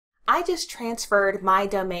I just transferred my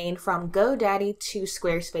domain from GoDaddy to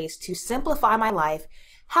Squarespace to simplify my life.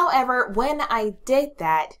 However, when I did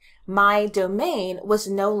that, my domain was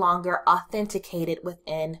no longer authenticated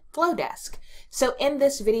within Flodesk. So in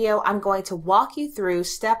this video, I'm going to walk you through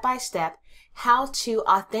step by step how to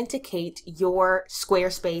authenticate your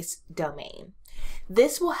Squarespace domain.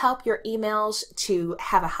 This will help your emails to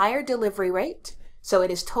have a higher delivery rate, so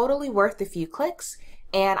it is totally worth a few clicks,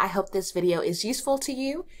 and I hope this video is useful to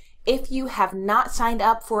you. If you have not signed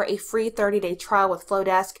up for a free 30-day trial with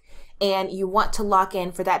Flodesk and you want to lock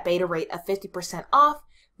in for that beta rate of 50% off,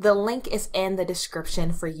 the link is in the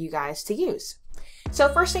description for you guys to use.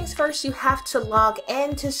 So first things first, you have to log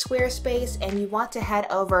into Squarespace and you want to head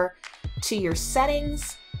over to your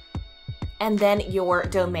settings and then your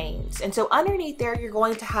domains. And so underneath there, you're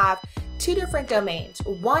going to have two different domains.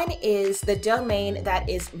 One is the domain that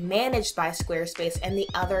is managed by Squarespace and the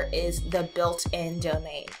other is the built-in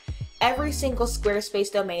domain. Every single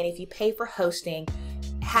Squarespace domain, if you pay for hosting,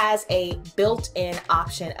 has a built-in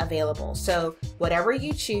option available. So whatever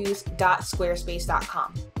you choose,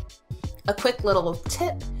 .squarespace.com. A quick little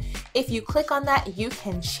tip, if you click on that, you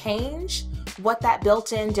can change what that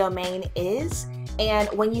built-in domain is. And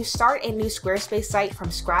when you start a new Squarespace site from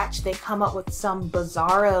scratch, they come up with some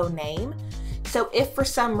bizarro name. So if for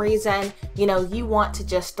some reason, you want to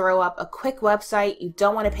just throw up a quick website, you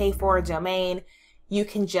don't want to pay for a domain, you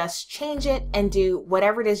can just change it and do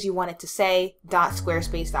whatever it is you want it to say,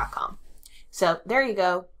 .squarespace.com. So there you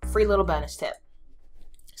go, free little bonus tip.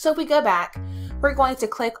 So if we go back, we're going to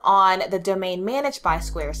click on the domain managed by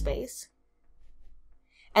Squarespace.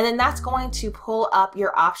 And then that's going to pull up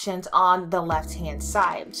your options on the left-hand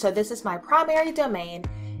side. So this is my primary domain,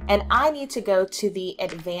 and I need to go to the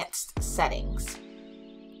advanced settings.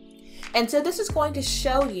 And so this is going to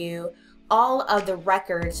show you all of the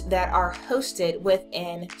records that are hosted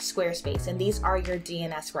within Squarespace, and these are your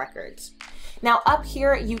DNS records. Now up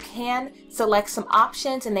here, you can select some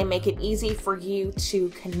options and they make it easy for you to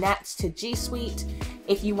connect to G Suite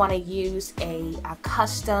if you want to use a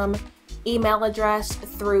custom email address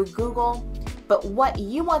through Google. But what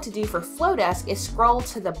you want to do for Flodesk is scroll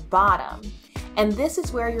to the bottom, and this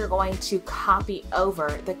is where you're going to copy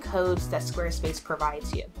over the codes that Squarespace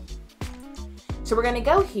provides you. So we're going to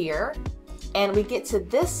go here and we get to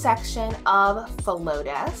this section of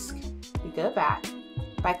Flodesk. We go back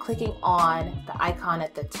by clicking on the icon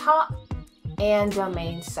at the top and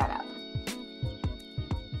domain setup.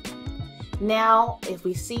 Now, if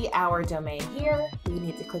we see our domain here, we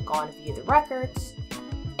need to click on view the records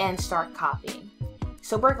and start copying.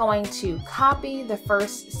 So we're going to copy the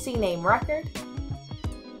first CNAME record,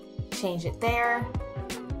 change it there,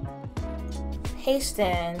 paste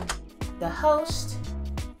in the host,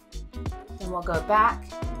 and we'll go back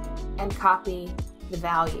and copy the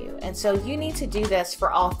value. And so you need to do this for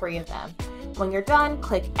all three of them. When you're done,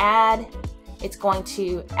 click add. It's going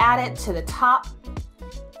to add it to the top.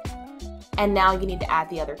 And now you need to add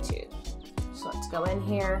the other two. So let's go in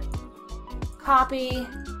here, copy,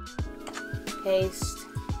 paste,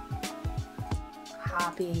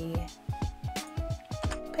 copy,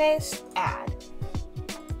 paste, add.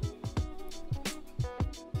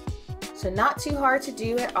 So not too hard to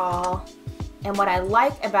do at all. And what I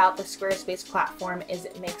like about the Squarespace platform is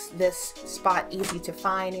it makes this spot easy to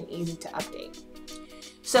find and easy to update.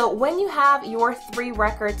 So when you have your three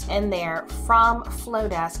records in there from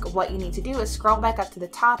Flodesk, what you need to do is scroll back up to the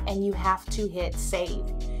top and you have to hit save.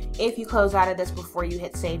 If you close out of this before you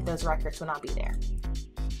hit save, those records will not be there.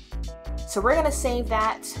 So we're going to save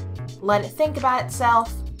that, let it think about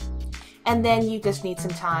itself, and then you just need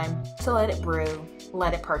some time to let it brew,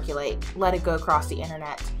 let it percolate, let it go across the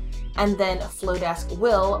internet. And then Flodesk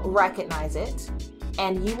will recognize it,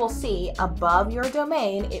 and you will see above your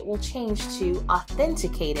domain, it will change to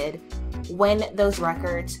authenticated when those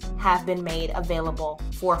records have been made available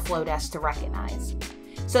for Flodesk to recognize.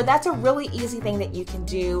 So that's a really easy thing that you can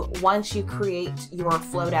do once you create your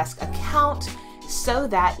Flodesk account so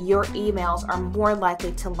that your emails are more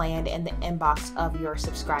likely to land in the inbox of your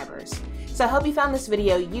subscribers. So I hope you found this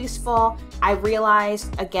video useful. I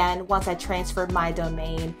realized, again, once I transferred my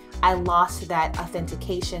domain, I lost that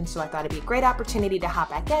authentication, so I thought it'd be a great opportunity to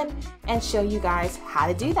hop back in and show you guys how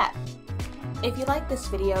to do that. If you like this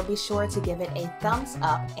video, be sure to give it a thumbs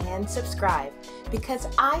up and subscribe, because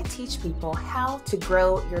I teach people how to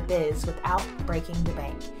grow your biz without breaking the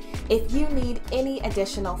bank. If you need any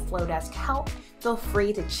additional Flodesk help, feel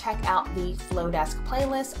free to check out the Flodesk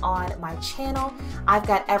playlist on my channel. I've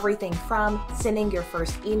got everything from sending your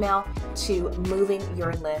first email to moving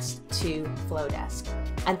your list to Flodesk.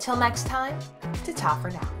 Until next time, ta-ta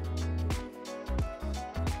for now.